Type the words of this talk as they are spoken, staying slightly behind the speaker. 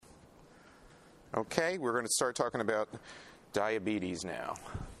Okay, we're going to start talking about diabetes now.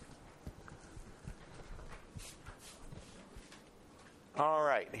 All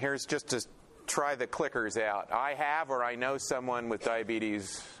right, here's just to try the clickers out. I have or I know someone with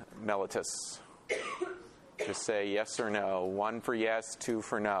diabetes mellitus. Just say yes or no. 1 for yes, 2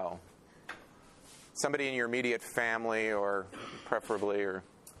 for no. Somebody in your immediate family or preferably, or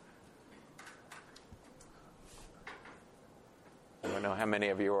I don't know how many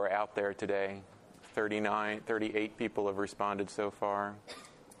of you are out there today. 38 people have responded so far.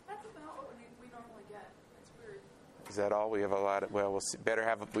 That's about what we normally get. It's weird. Is that all? We have a lot of, well,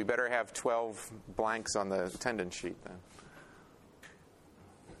 we better have 12 blanks on the attendance sheet then.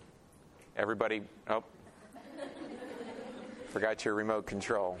 Everybody, oh. Forgot your remote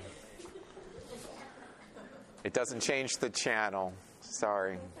control. It doesn't change the channel.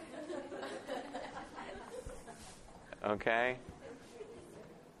 Sorry. Okay.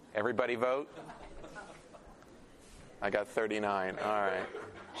 Everybody vote? I got 39. All right.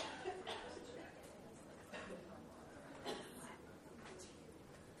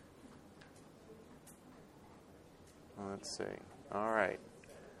 Let's see. All right.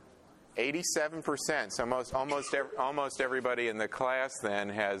 87%. So almost everybody in the class then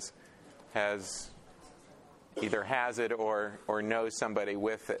has either has it or knows somebody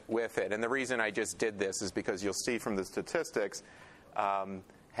with it. And the reason I just did this is because you'll see from the statistics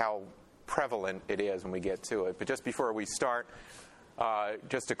how prevalent it is when we get to it. But just before we start,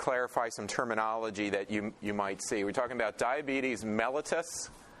 just to clarify some terminology that you might see. We're talking about diabetes mellitus.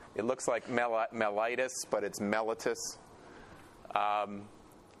 It looks like mellitus, but it's mellitus.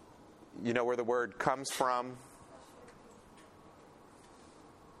 You know where the word comes from?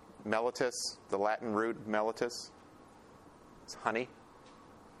 Mellitus, the Latin root mellitus. It's honey.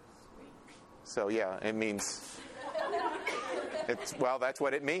 So yeah, it means. Well, that's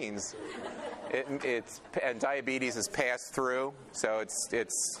what it means. And diabetes is passed through, so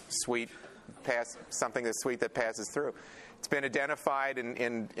it's sweet, something that's sweet that passes through. It's been identified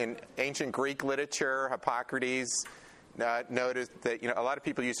in ancient Greek literature. Hippocrates noticed that a lot of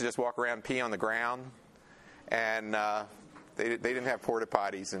people used to just walk around and pee on the ground, and they didn't have porta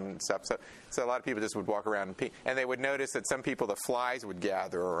potties and stuff. So a lot of people just would walk around and pee, and they would notice that some people, the flies would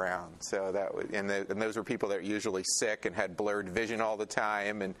gather around. So and those were people that were usually sick and had blurred vision all the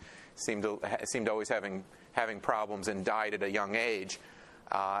time, and seemed always having problems, and died at a young age.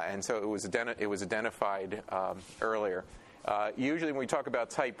 And so it was identified earlier. Usually when we talk about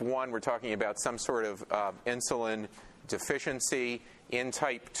type 1, we're talking about some sort of insulin deficiency. In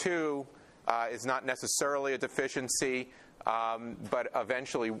type 2, is not necessarily a deficiency, but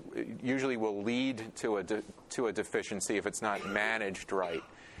eventually usually will lead to a deficiency if it's not managed right.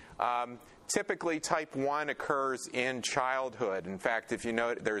 Typically, type 1 occurs in childhood. In fact, if you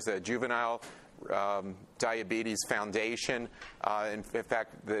know, there's a juvenile diabetes foundation. In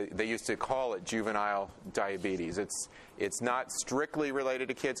fact, they used to call it juvenile diabetes. It's not strictly related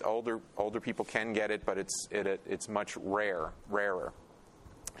to kids. Older people can get it, but it's much rarer.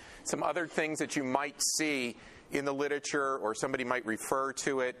 Some other things that you might see in the literature, or somebody might refer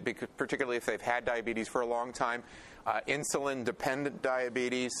to it, particularly if they've had diabetes for a long time, insulin-dependent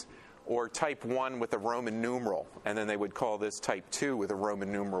diabetes, or type 1 with a Roman numeral, and then they would call this type 2 with a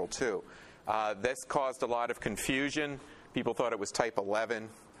Roman numeral 2. This caused a lot of confusion. People thought it was type 11,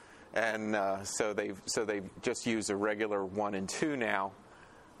 and so they've just used a regular 1 and 2 now.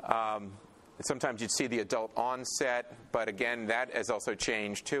 Sometimes you'd see the adult onset, but again, that has also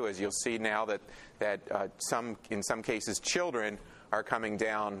changed too, as you'll see now that in some cases children are coming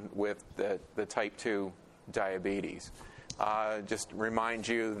down with the type 2 diabetes. Just remind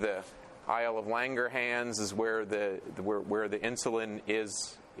you, the Isle of Langerhans is where the insulin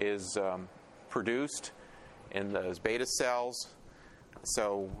is produced in those beta cells.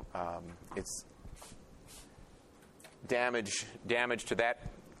 So it's damage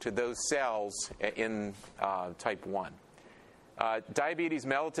to those cells in type 1. Diabetes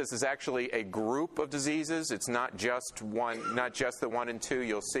mellitus is actually a group of diseases. It's not just the 1 and 2.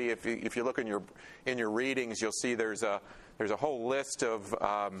 You'll see if you look in your readings, you'll see there's a whole list of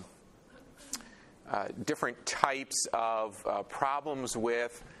different types of problems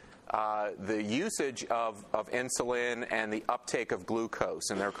with the usage of insulin and the uptake of glucose,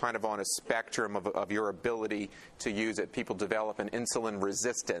 and they're kind of on a spectrum of your ability to use it. People develop an insulin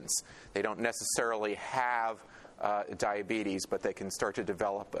resistance. They don't necessarily have diabetes, but they can start to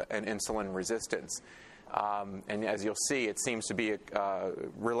develop an insulin resistance. And as you'll see, it seems to be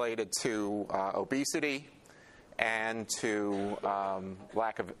related to obesity and to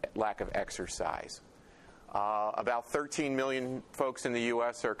lack of exercise. About 13 million folks in the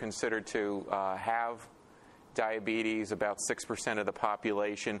U.S. are considered to have diabetes, about 6% of the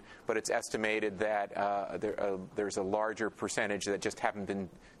population, but it's estimated that there's a larger percentage that just haven't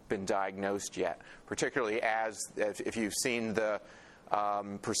been diagnosed yet, particularly as if you've seen the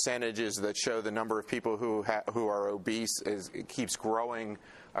percentages that show the number of people who are obese it keeps growing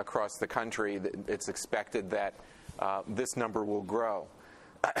across the country. It's expected that this number will grow.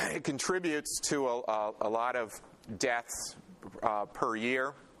 It contributes to a lot of deaths per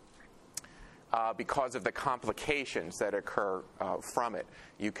year because of the complications that occur from it.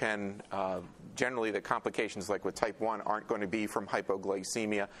 You can generally the complications like with type 1 aren't going to be from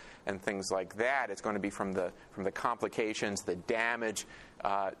hypoglycemia and things like that. It's going to be from the complications, the damage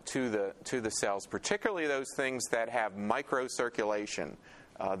to the cells, particularly those things that have microcirculation.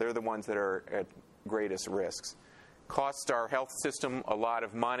 They're the ones that are at greatest risks. Costs our health system a lot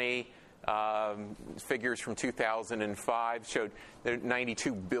of money. Figures from 2005 showed that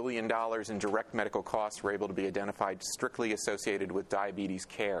 $92 billion in direct medical costs were able to be identified strictly associated with diabetes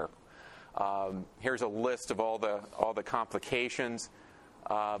care. Here's a list of all the complications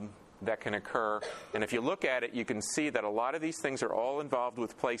that can occur. And if you look at it, you can see that a lot of these things are all involved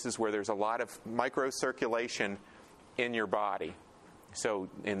with places where there's a lot of microcirculation in your body. So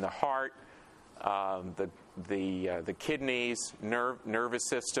in the heart, the kidneys, nervous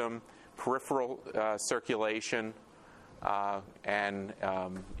system, peripheral circulation, and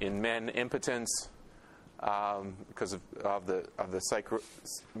in men, impotence because of the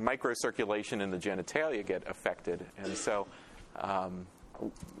microcirculation in the genitalia get affected. And so, a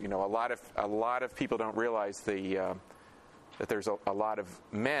lot of people don't realize that there's a lot of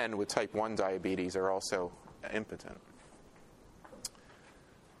men with type 1 diabetes are also impotent.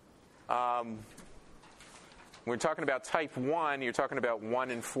 When we're talking about type 1, you're talking about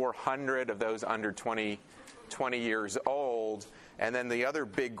 1 in 400 of those under 20 years old. And then the other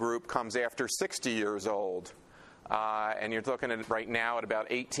big group comes after 60 years old. And you're looking at right now at about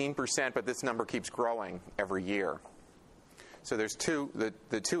 18%, but this number keeps growing every year. So there's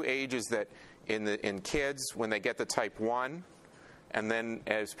the two ages that in kids when they get the type 1, and then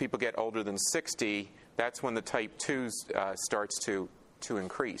as people get older than 60, that's when the type 2 starts to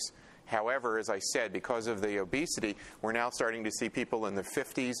increase. However, as I said, because of the obesity, we're now starting to see people in their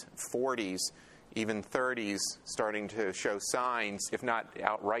 50s, 40s, even 30s starting to show signs, if not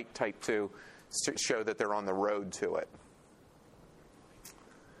outright type 2, show that they're on the road to it.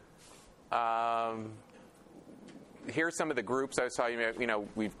 Here's some of the groups I was talking about.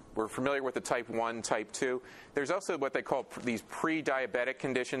 We're familiar with the type 1, type 2. There's also what they call these pre-diabetic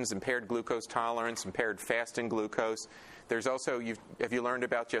conditions, impaired glucose tolerance, impaired fasting glucose. There's also, have you learned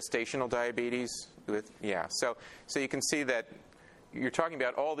about gestational diabetes? So you can see that you're talking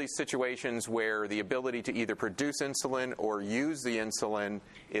about all these situations where the ability to either produce insulin or use the insulin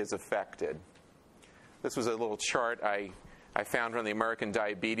is affected. This was a little chart I found from the American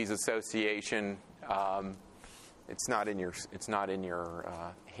Diabetes Association. It's not in your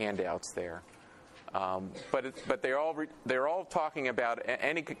handouts there. But they're all talking about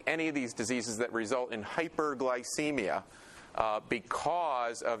any of these diseases that result in hyperglycemia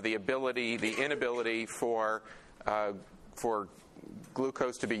because of the inability for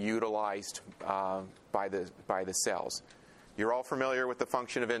glucose to be utilized by the cells. You're all familiar with the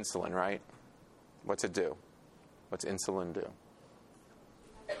function of insulin, right? What's it do? What's insulin do?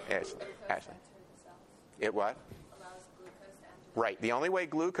 Ashley. It what? Right. The only way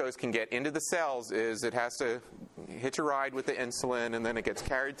glucose can get into the cells is it has to hitch a ride with the insulin, and then it gets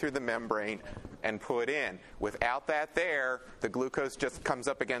carried through the membrane and put in. Without that there, the glucose just comes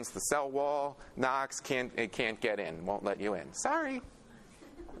up against the cell wall, knocks, it can't get in, won't let you in. Sorry.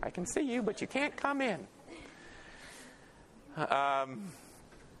 I can see you, but you can't come in.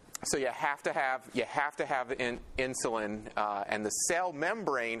 So you have to have insulin, and the cell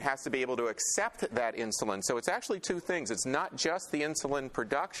membrane has to be able to accept that insulin. So it's actually two things. It's not just the insulin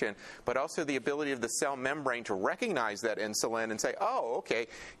production, but also the ability of the cell membrane to recognize that insulin and say, "Oh, okay,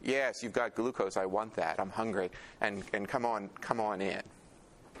 yes, you've got glucose. I want that. I'm hungry, and come on in."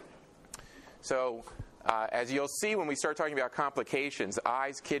 So as you'll see when we start talking about complications,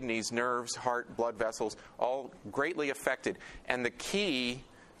 eyes, kidneys, nerves, heart, blood vessels, all greatly affected, and the key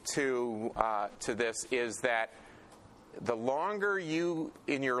to this is that the longer you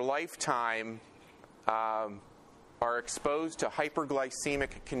in your lifetime are exposed to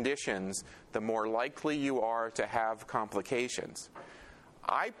hyperglycemic conditions, the more likely you are to have complications.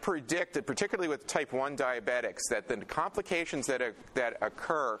 I predict that, particularly with type 1 diabetics, that the complications that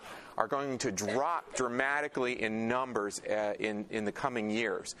occur are going to drop dramatically in numbers in the coming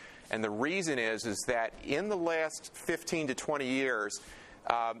years. And the reason is that in the last 15 to 20 years,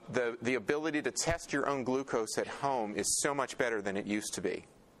 the ability to test your own glucose at home is so much better than it used to be.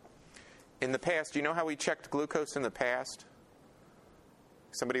 In the past, do you know how we checked glucose in the past?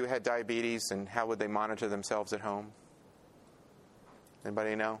 Somebody who had diabetes, and how would they monitor themselves at home?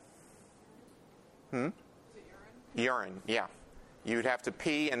 Anybody know? Is it urine? Urine, yeah. You'd have to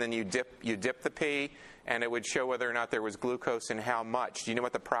pee, and then you dip the pee, and it would show whether or not there was glucose and how much. Do you know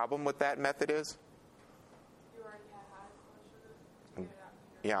what the problem with that method is? You already had high blood sugar?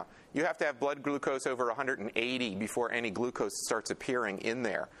 Yeah. You have to have blood glucose over 180 before any glucose starts appearing in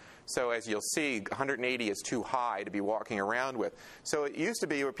there. So as you'll see, 180 is too high to be walking around with. So it used to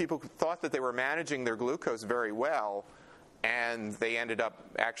be where people thought that they were managing their glucose very well, and they ended up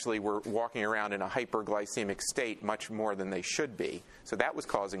actually were walking around in a hyperglycemic state much more than they should be. So that was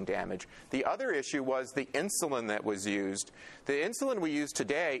causing damage. The other issue was the insulin that was used. The insulin we use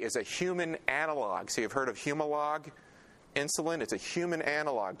today is a human analog. So you've heard of Humalog insulin? It's a human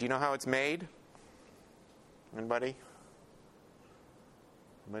analog. Do you know how it's made? Anybody?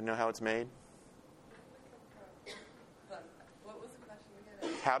 Anybody know how it's made? What was the question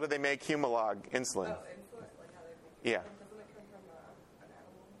again? How do they make Humalog insulin? Oh, insulin, like how they make Yeah. it. Doesn't it come from an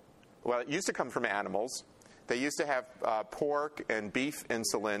animal? Well, it used to come from animals. They used to have pork and beef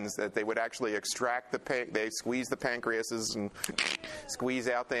insulins that they would actually extract they squeeze the pancreases and squeeze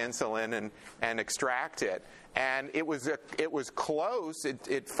out the insulin and extract it. And it was close.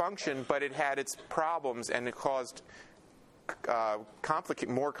 It functioned, but it had its problems, and it caused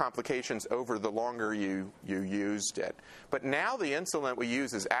more complications over the longer you used it. But now the insulin we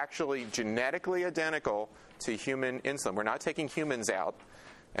use is actually genetically identical to human insulin. We're not taking humans out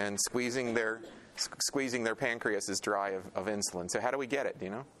and squeezing their pancreases dry of insulin. So how do we get it? Do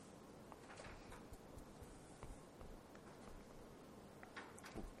you know?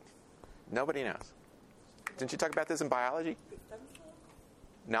 Nobody knows. Didn't you talk about this in biology? Stem cells?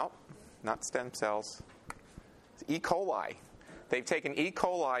 No, not stem cells. It's E. coli. They've taken E.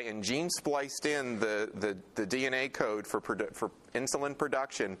 coli and gene spliced in the DNA code for insulin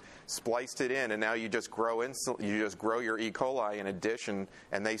production, spliced it in, and now you just grow your E. coli in addition,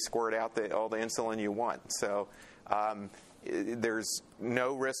 and they squirt out all the insulin you want. So there's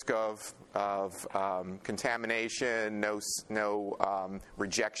no risk of contamination, no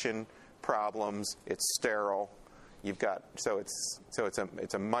rejection problems. It's sterile. It's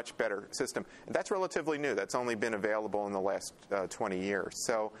a much better system, and that's relatively new. That's only been available in the last 20 years.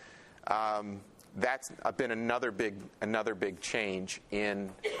 So that's been another big change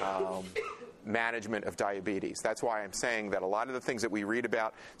in management of diabetes. That's why I'm saying that a lot of the things that we read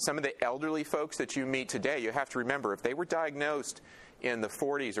about, some of the elderly folks that you meet today, you have to remember, if they were diagnosed in the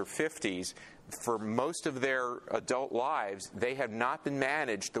 40s or 50s, for most of their adult lives, they have not been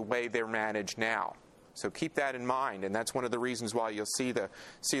managed the way they're managed now. So keep that in mind, and that's one of the reasons why you'll see the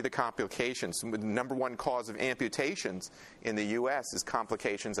complications. The number one cause of amputations in the U.S. is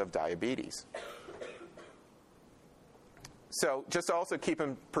complications of diabetes. So just to also keep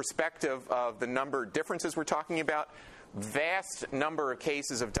in perspective of the number of differences we're talking about, vast number of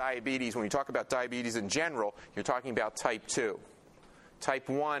cases of diabetes. When we talk about diabetes in general, you're talking about type 2. Type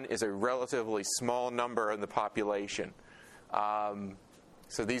 1 is a relatively small number in the population.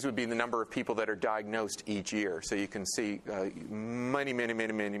 So these would be the number of people that are diagnosed each year. So you can see many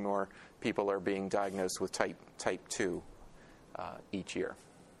more people are being diagnosed with type 2 each year.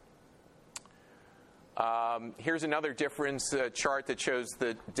 Here's another difference chart that shows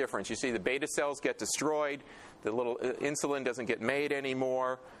the difference. You see the beta cells get destroyed, the little insulin doesn't get made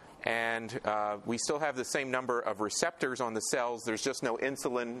anymore, and we still have the same number of receptors on the cells. There's just no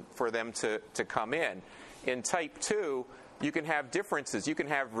insulin for them to come in. In type 2, you can have differences. You can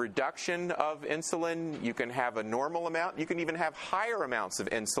have reduction of insulin. You can have a normal amount. You can even have higher amounts of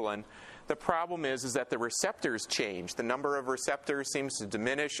insulin. The problem is that the receptors change. The number of receptors seems to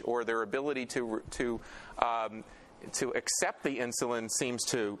diminish, or their ability to accept the insulin seems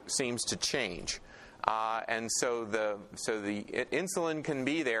to change. And so the insulin can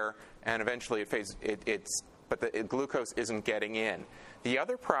be there, and eventually but the glucose isn't getting in. The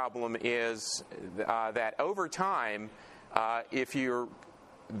other problem is that over time, even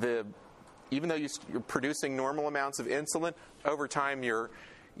though you're producing normal amounts of insulin, over time your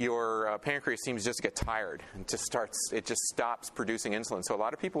pancreas seems just to get tired and it just stops producing insulin. So a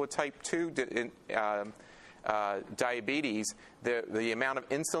lot of people with type 2 diabetes, the amount of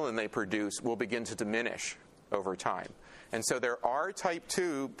insulin they produce will begin to diminish over time. And so there are type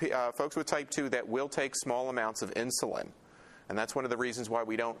 2, folks with type 2 that will take small amounts of insulin. And that's one of the reasons why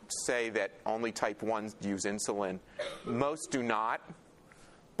we don't say that only type 1s use insulin. Most do not,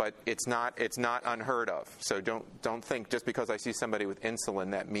 but it's not unheard of. So don't think just because I see somebody with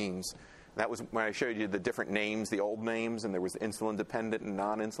insulin that means. That was when I showed you the different names, the old names, and there was insulin dependent and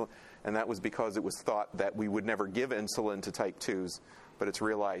non-insulin. And that was because it was thought that we would never give insulin to type 2s. But it's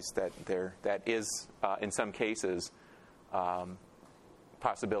realized that that is, in some cases,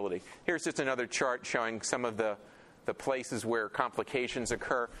 possibility. Here's just another chart showing some of the places where complications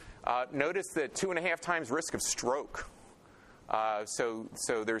occur. Notice that 2.5 times risk of stroke. So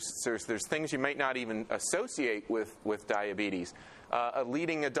there's things you might not even associate with diabetes. A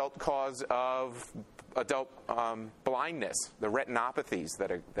leading adult cause of adult blindness, the retinopathies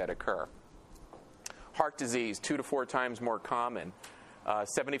that occur. Heart disease, 2 to 4 times more common.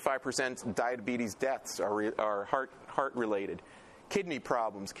 75% diabetes deaths are heart related. Kidney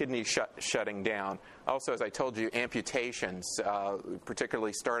problems, kidney shutting down. Also, as I told you, amputations,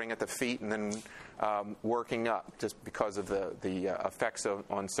 particularly starting at the feet and then working up, just because of the effects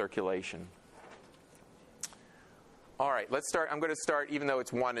on circulation. All right, let's start. I'm going to start, even though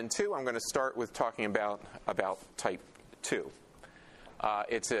it's 1 and 2, I'm going to start with talking about type 2.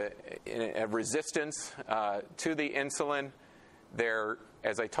 It's a resistance to the insulin. There,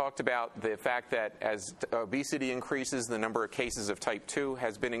 as I talked about, the fact that as obesity increases, the number of cases of type 2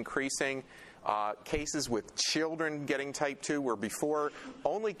 has been increasing. Cases with children getting type 2 were before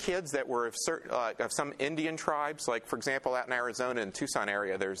only kids that were of some Indian tribes, like, for example, out in Arizona and Tucson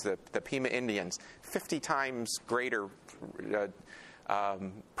area, there's the Pima Indians, 50 times greater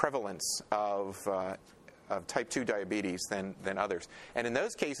prevalence of type 2 diabetes than others. And in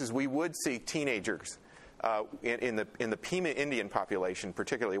those cases, we would see teenagers. In the Pima Indian population,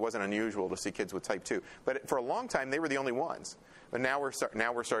 particularly, it wasn't unusual to see kids with type 2. But for a long time, they were the only ones. But now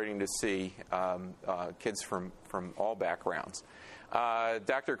we're starting to see kids from all backgrounds.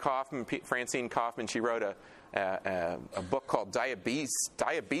 Dr. Kaufman, Francine Kaufman, she wrote a book called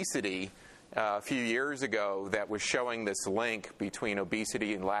Diabesity a few years ago that was showing this link between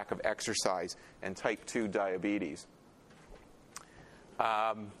obesity and lack of exercise and type 2 diabetes.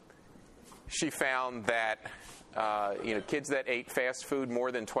 She found that kids that ate fast food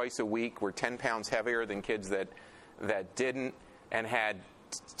more than twice a week were 10 pounds heavier than kids that didn't, and had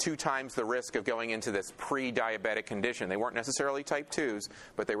 2 times the risk of going into this pre-diabetic condition. They weren't necessarily type 2s,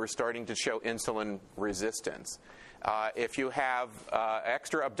 but they were starting to show insulin resistance. If you have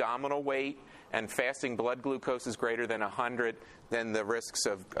extra abdominal weight and fasting blood glucose is greater than 100, then the risks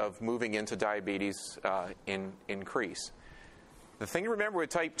of moving into diabetes increase. The thing to remember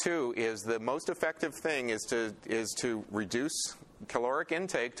with type 2 is the most effective thing is to reduce caloric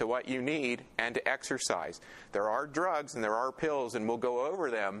intake to what you need and to exercise. There are drugs and there are pills, and we'll go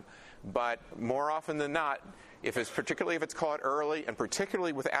over them, but more often than not, particularly if it's caught early, and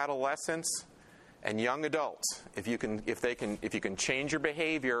particularly with adolescents and young adults, if you can change your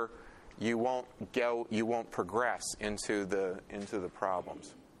behavior, you won't progress into the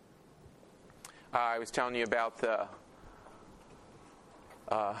problems. I was telling you about the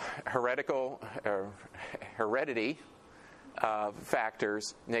heredity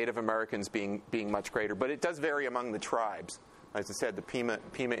factors, Native Americans being much greater, but it does vary among the tribes. As I said, the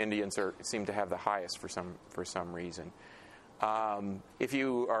Pima Indians seem to have the highest for some reason. If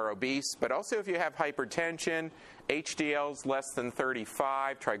you are obese, but also if you have hypertension, HDLs less than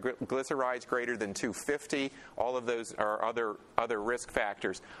 35, triglycerides greater than 250, all of those are other risk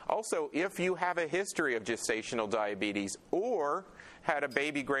factors. Also, if you have a history of gestational diabetes or had a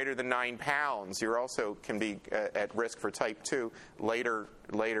baby greater than 9 pounds, you also can be at risk for type 2 later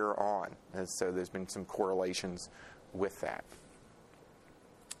on. And so there's been some correlations with that.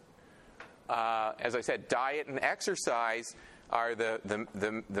 As I said, diet and exercise are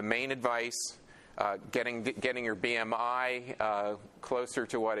the main advice. Getting your BMI closer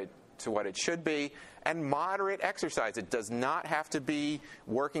to what it should be, and moderate exercise. It does not have to be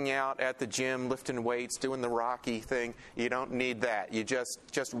working out at the gym, lifting weights, doing the Rocky thing. You don't need that. You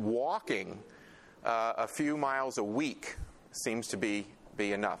just walking a few miles a week seems to be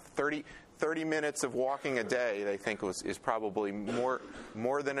enough. 30 minutes of walking a day, they think, is probably more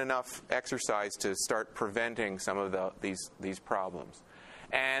than enough exercise to start preventing some of these problems.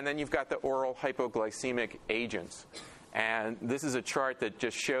 And then you've got the oral hypoglycemic agents. And this is a chart that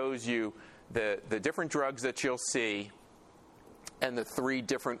just shows you the different drugs that you'll see and the 3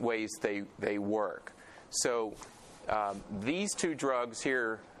 different ways they work. So these 2 drugs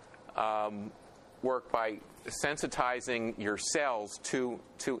here work by sensitizing your cells to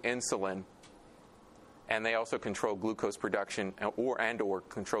insulin. and they also control glucose production or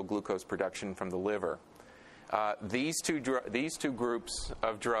control glucose production from the liver. These two groups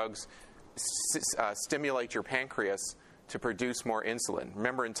of drugs stimulate your pancreas to produce more insulin.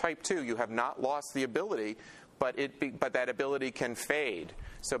 Remember, in type 2, you have not lost the ability, but that ability can fade.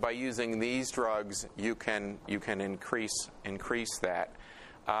 So by using these drugs, you can increase that.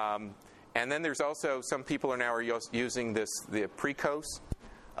 And then there's also some people are now using the Precose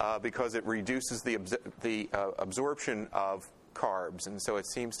because it reduces the absorption of carbs, and so it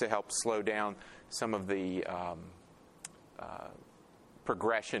seems to help slow down some of the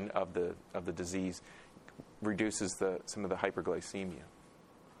progression of the disease, reduces some of the hyperglycemia.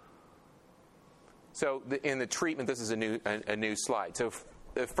 So in the treatment, this is a new slide. So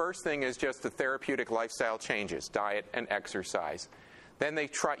the first thing is just the therapeutic lifestyle changes, diet and exercise. Then they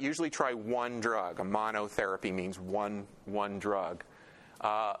usually try one drug. A monotherapy means one drug.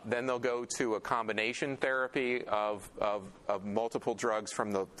 Then they'll go to a combination therapy of multiple drugs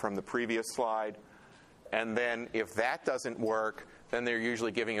from the previous slide. And then if that doesn't work, then they're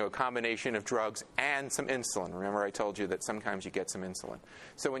usually giving you a combination of drugs and some insulin. Remember, I told you that sometimes you get some insulin.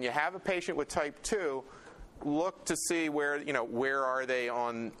 So when you have a patient with type 2, look to see where are they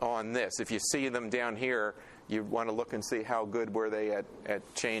on this. If you see them down here, you want to look and see how good were they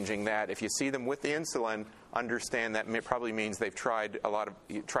at changing that. If you see them with the insulin, understand that probably means they've tried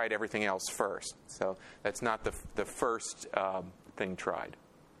everything else first. So that's not the first thing tried.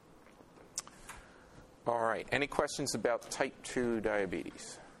 All right. Any questions about type 2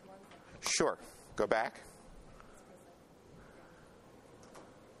 diabetes? Sure. Go back.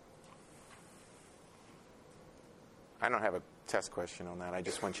 I don't have a test question on that. I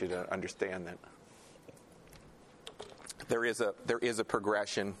just want you to understand that there is a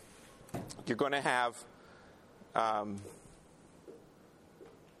progression. You're going to have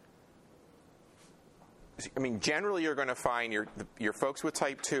generally you're going to find your folks with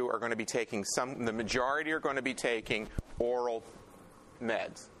type 2 are going to be taking the majority are going to be taking oral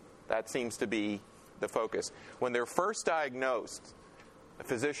meds. That seems to be the focus. When they're first diagnosed,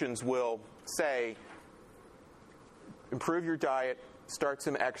 physicians will say, improve your diet, start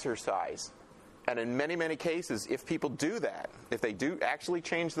some exercise. And in many, many cases, if people do that, if they do actually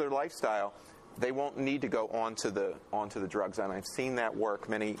change their lifestyle, they won't need to go onto the drugs. And I've seen that work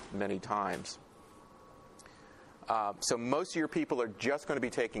many, many times. So most of your people are just going to be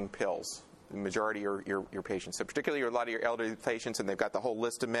taking pills. The majority are your patients. So particularly a lot of your elderly patients, and they've got the whole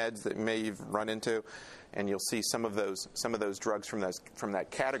list of meds that you may have run into, and you'll see some of those drugs from those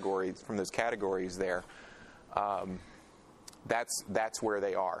categories there. That's where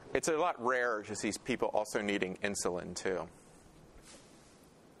they are. It's a lot rarer to see people also needing insulin too.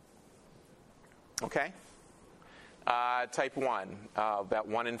 Okay? Type 1, about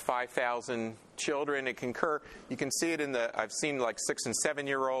 1 in 5,000 children. It can occur. You can see it I've seen like 6 and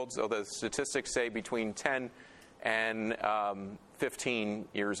 7-year-olds, although statistics say between 10 and 15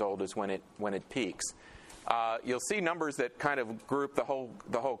 years old is when it peaks. You'll see numbers that kind of group the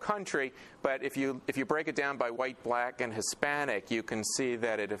whole country, but if you break it down by white, black, and Hispanic, you can see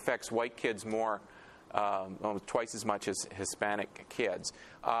that it affects white kids more, almost twice as much as Hispanic kids.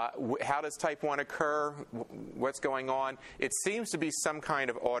 How does type 1 occur? What's going on? It seems to be some kind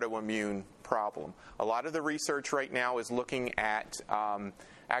of autoimmune problem. A lot of the research right now is looking at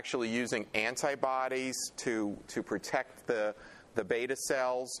actually using antibodies to protect the beta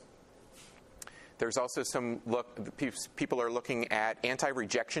cells. There's also people are looking at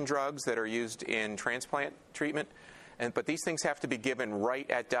anti-rejection drugs that are used in transplant treatment, but these things have to be given right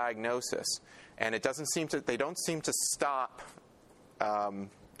at diagnosis, and they don't seem to stop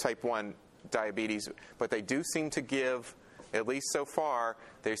type 1 diabetes, but they do seem to give, at least so far,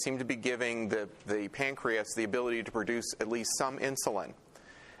 they seem to be giving the pancreas the ability to produce at least some insulin.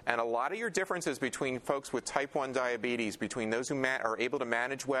 And a lot of your differences between folks with type 1 diabetes, between those who are able to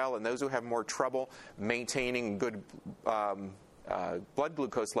manage well and those who have more trouble maintaining good blood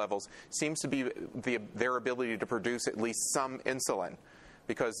glucose levels, seems to be their ability to produce at least some insulin.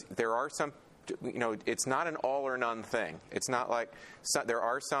 Because there are some, it's not an all or none thing. It's not like, there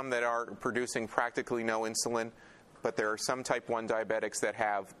are some that are producing practically no insulin, but there are some type 1 diabetics that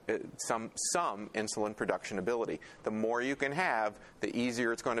have some insulin production ability. The more you can have, the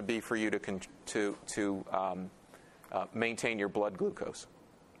easier it's going to be for you to maintain your blood glucose.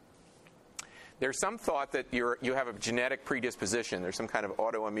 There's some thought that you have a genetic predisposition. There's some kind of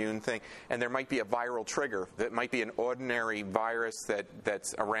autoimmune thing, and there might be a viral trigger. That might be an ordinary virus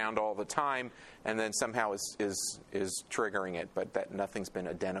that's around all the time, and then somehow is triggering it, but that nothing's been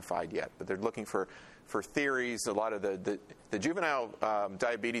identified yet. But they're looking for theories. A lot of the Juvenile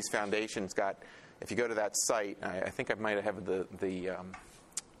Diabetes Foundation's got if you go to that site, I think I might have the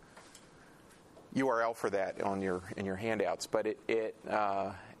URL for that in your handouts, but it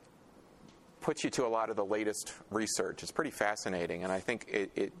puts you to a lot of the latest research. It's pretty fascinating, and I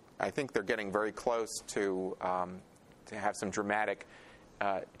think I think they're getting very close to have some dramatic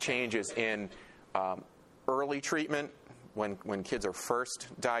changes in early treatment when kids are first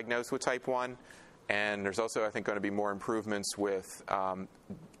diagnosed with type 1. And there's also, I think, going to be more improvements with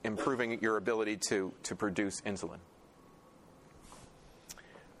improving your ability to produce insulin.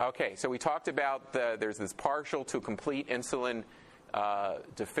 Okay, so we talked about there's this partial to complete insulin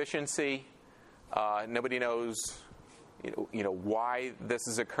deficiency. Nobody knows, why this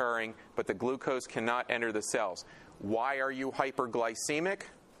is occurring, but the glucose cannot enter the cells. Why are you hyperglycemic?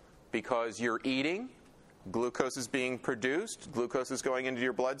 Because you're eating. Glucose is being produced. Glucose is going into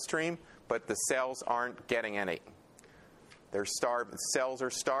your bloodstream, but the cells aren't getting any. They're starved. The cells are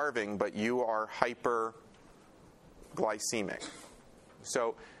starving, but you are hyperglycemic.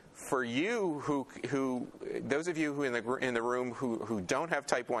 So, for you who those of you who in the room who don't have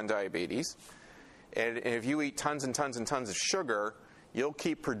type 1 diabetes, and if you eat tons and tons and tons of sugar, you'll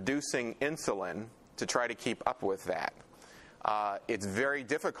keep producing insulin to try to keep up with that. It's very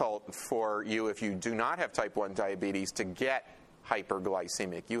difficult for you, if you do not have type 1 diabetes, to get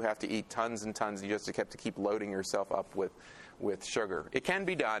hyperglycemic. You have to eat tons and tons. You just have to keep loading yourself up with sugar. It can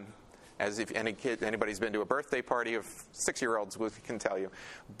be done, as if anybody's been to a birthday party of 6-year-olds can tell you,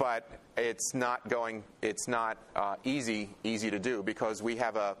 but it's not easy to do, because we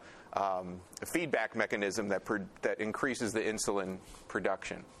have a feedback mechanism that increases the insulin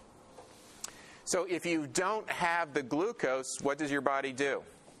production. So if you don't have the glucose, what does your body do?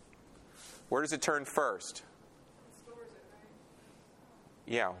 Where does it turn first? It stores it, right?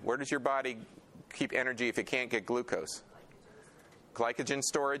 Yeah, where does your body keep energy if it can't get glucose? Glycogen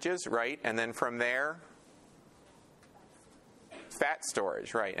storages, right? And then from there, fat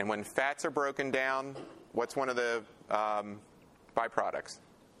storage, right? And when fats are broken down, what's one of the byproducts?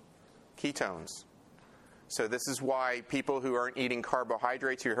 Ketones. So this is why people who aren't eating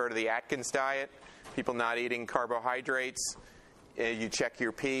carbohydrates, you heard of the Atkins diet, people not eating carbohydrates, you check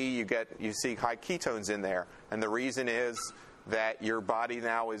your pee, you see high ketones in there. And the reason is that your body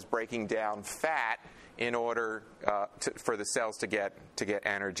now is breaking down fat in order for the cells to get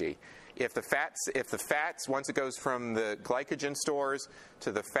energy. If the fats, once it goes from the glycogen stores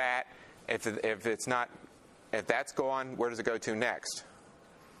to the fat, if that's gone, where does it go to next?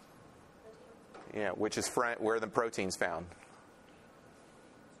 Yeah, which is where the protein's found.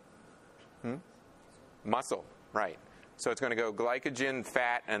 Muscle, right. So it's going to go glycogen,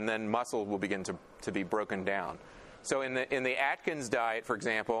 fat, and then muscle will begin to be broken down. So in the Atkins diet, for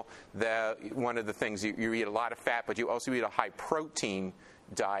example, one of the things, you eat a lot of fat, but you also eat a high protein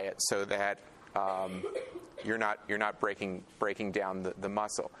diet, so that you're not breaking down the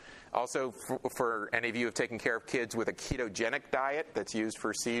muscle. Also, for any of you who have taken care of kids with a ketogenic diet that's used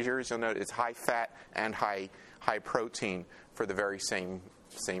for seizures, you'll note it's high fat and high protein for the very same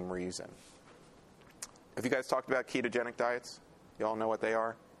reason. Have you guys talked about ketogenic diets? You all know what they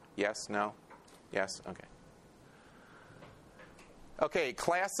are? Yes? No? Yes? Okay. Okay,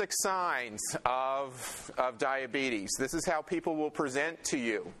 classic signs of diabetes. This is how people will present to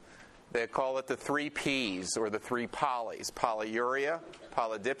you. They call it the 3 Ps, or the 3 polys: polyuria,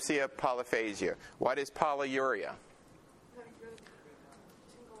 polydipsia, polyphagia. What is polyuria?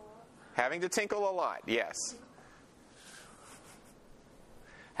 Having to tinkle a lot, yes.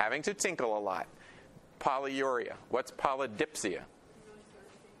 Having to tinkle a lot. Polyuria. What's polydipsia?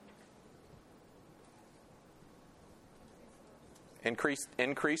 Increased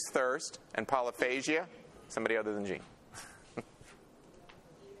thirst. And polyphagia? Somebody other than Jean.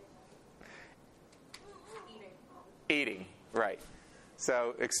 Eating, right.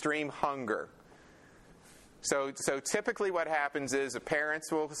 So extreme hunger. So typically what happens is the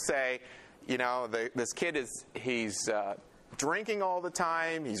parents will say, this kid he's drinking all the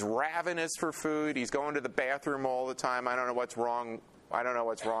time, he's ravenous for food, he's going to the bathroom all the time, I don't know what's wrong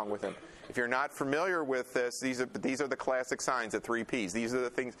with him. If you're not familiar with this, these are the classic signs of 3 Ps. These are the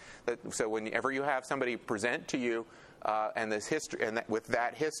things so whenever you have somebody present to you and this history, and with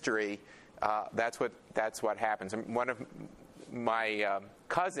that history, that's what happens. And one of my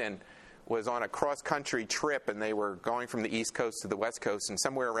cousin was on a cross-country trip, and they were going from the East Coast to the West Coast, and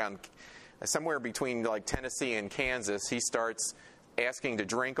somewhere between like Tennessee and Kansas, he starts asking to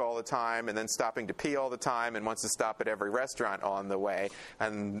drink all the time and then stopping to pee all the time and wants to stop at every restaurant on the way.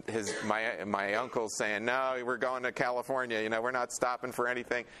 And my uncle's saying, no, we're going to California, we're not stopping for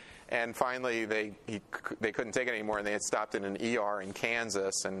anything. And finally they couldn't take it anymore, and they had stopped in an ER in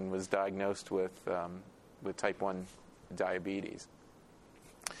Kansas and was diagnosed with type 1 diabetes.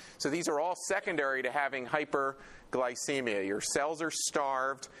 So these are all secondary to having hyperglycemia. Your cells are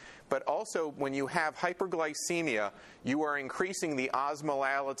starved, but also when you have hyperglycemia, you are increasing the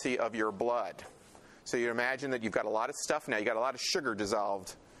osmolality of your blood. So you imagine that you've got a lot of stuff now. You've got a lot of sugar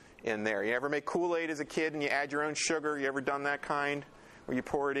dissolved in there. You ever make Kool-Aid as a kid and you add your own sugar? You ever done that kind? Where you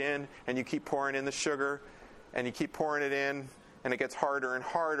pour it in and you keep pouring in the sugar and you keep pouring it in, and it gets harder and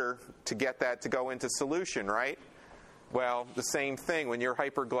harder to get that to go into solution, right? Well, the same thing when you're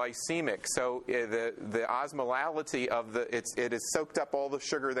hyperglycemic. So the osmolality of it has soaked up all the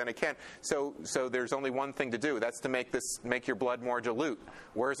sugar that it can. So there's only one thing to do. That's to make your blood more dilute.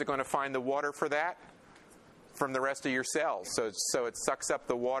 Where is it going to find the water for that? From the rest of your cells. So it sucks up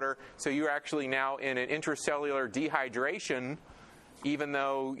the water. So you're actually now in an intracellular dehydration, even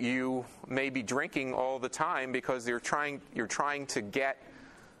though you may be drinking all the time, because you're trying to get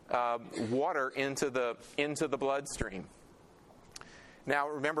water into the bloodstream. Now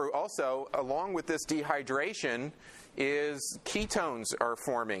remember also, along with this dehydration is ketones are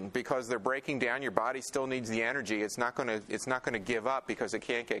forming, because they're breaking down. Your body still needs the energy. It's not going to give up because it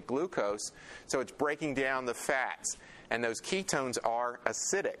can't get glucose. So it's breaking down the fats, and those ketones are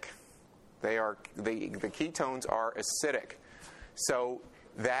acidic. The ketones are acidic. So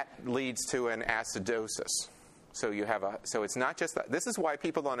that leads to an acidosis. So it's not just that. This is why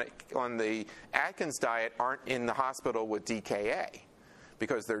people on the Atkins diet aren't in the hospital with DKA,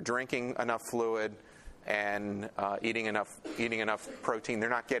 because they're drinking enough fluid and eating enough protein. They're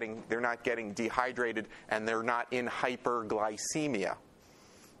not getting dehydrated, and they're not in hyperglycemia.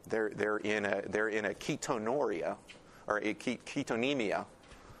 They're in a ketonuria or a ketonemia,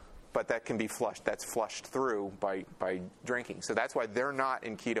 but that can be flushed. That's flushed through by drinking. So that's why they're not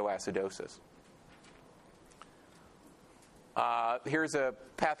in ketoacidosis. Here's a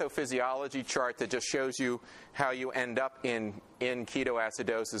pathophysiology chart that just shows you how you end up in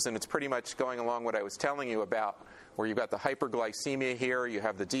ketoacidosis, and it's pretty much going along what I was telling you about, where you've got the hyperglycemia here, you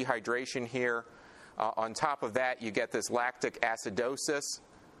have the dehydration here. On top of that, you get this lactic acidosis.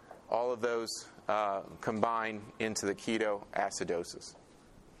 All of those combine into the ketoacidosis.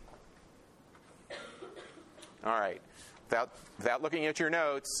 All right. Without looking at your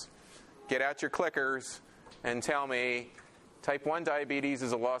notes, get out your clickers and tell me, type 1 diabetes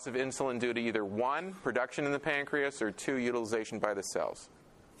is a loss of insulin due to either 1, production in the pancreas, or 2, utilization by the cells.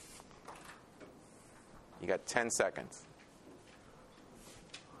 You got 10 seconds.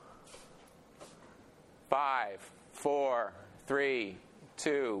 5, 4, 3,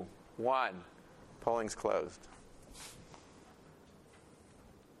 2, 1. Polling's closed.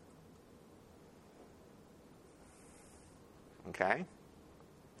 Okay.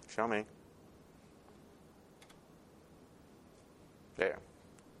 Show me. There.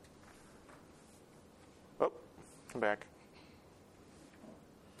 Oh, come back.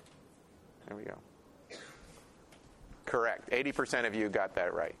 There we go. Correct. 80% of you got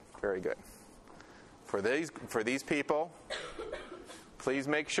that right. Very good. For these people, please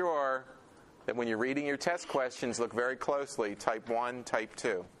make sure that when you're reading your test questions, look very closely. Type 1, type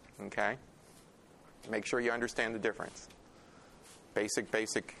 2. Okay? Make sure you understand the difference.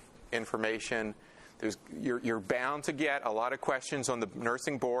 Basic information. You're bound to get a lot of questions on the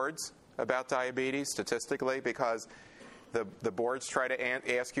nursing boards about diabetes statistically, because the boards try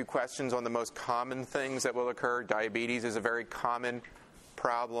to ask you questions on the most common things that will occur. Diabetes is a very common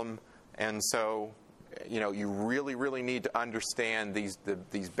problem, and so you really, really need to understand these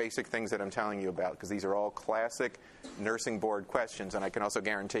basic things that I'm telling you about, because these are all classic nursing board questions, and I can also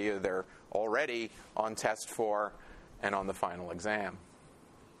guarantee you they're already on test 4 and on the final exam.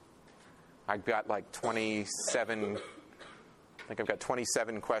 I've got like 27, I think I've got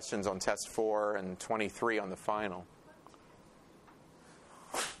 27 questions on test 4 and 23 on the final.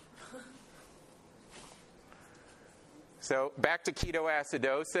 So back to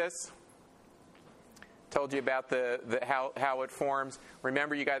ketoacidosis. Told you about how it forms.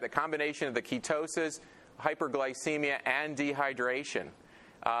 Remember, you got the combination of the ketosis, hyperglycemia, and dehydration.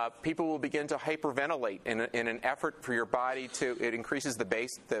 People will begin to hyperventilate in an effort for your body it increases the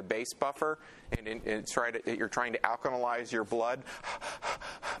base buffer, and you're trying to alkalize your blood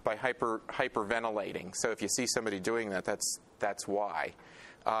by hyperventilating. So if you see somebody doing that, that's why.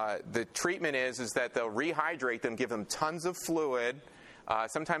 The treatment is that they'll rehydrate them, give them tons of fluid,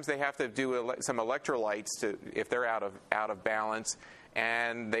 Sometimes they have to do some electrolytes if they're out of balance,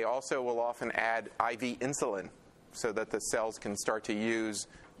 and they also will often add IV insulin so that the cells can start to use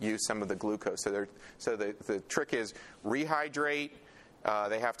some of the glucose. So the trick is rehydrate.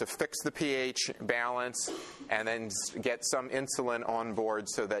 They have to fix the pH balance and then get some insulin on board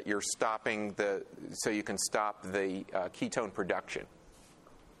so that you can stop the ketone production.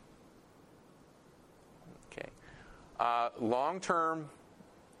 Okay. Long-term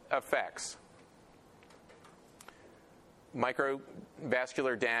effects.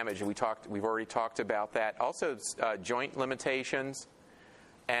 Microvascular damage. We've already talked about that. Also, joint limitations.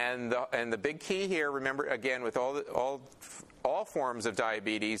 And the big key here, remember again, with all forms of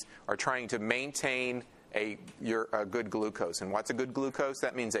diabetes, are trying to maintain a good glucose. And what's a good glucose?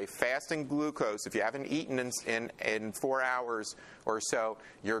 That means a fasting glucose. If you haven't eaten in 4 hours or so,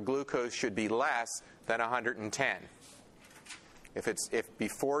 your glucose should be less than 110. If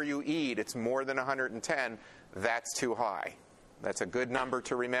before you eat it's more than 110, that's too high. That's a good number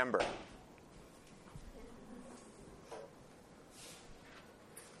to remember.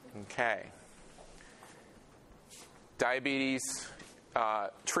 Okay. Diabetes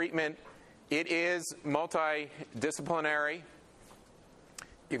treatment. It is multidisciplinary.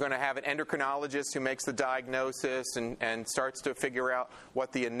 You're going to have an endocrinologist who makes the diagnosis and starts to figure out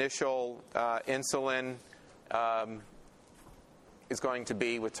what the initial insulin is going to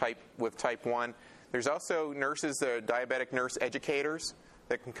be with type 1. There's also nurses, the diabetic nurse educators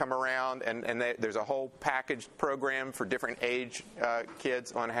that can come around, and there's a whole package program for different age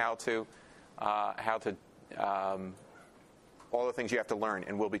kids on how to all the things you have to learn.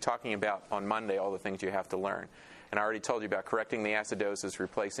 And we'll be talking about on Monday all the things you have to learn. And I already told you about correcting the acidosis,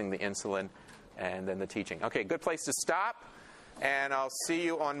 replacing the insulin, and then the teaching. Okay, good place to stop. And I'll see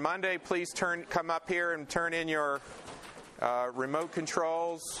you on Monday. Please come up here and turn in your remote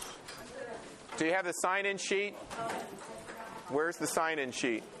controls. Do you have the sign-in sheet? Where's the sign-in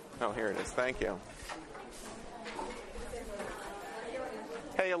sheet? Oh, here it is. Thank you.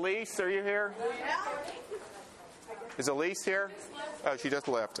 Hey, Elise, are you here? Is Elise here? Oh, she just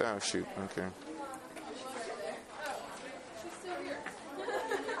left. Oh, shoot. Okay.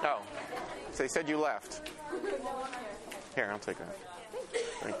 Oh, so they said you left. Here, I'll take that.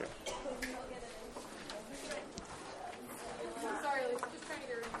 Thank you. Sorry, Lisa, just trying to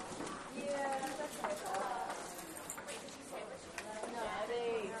get rid of you. Yeah, that's my fault.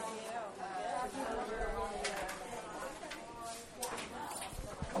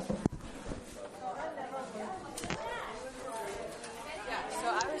 So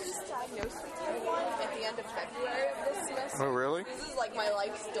I was just diagnosed with type 1 at the end of February of this semester. Oh, really? This is like my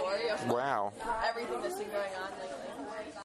life story of Wow. everything that's been going on lately.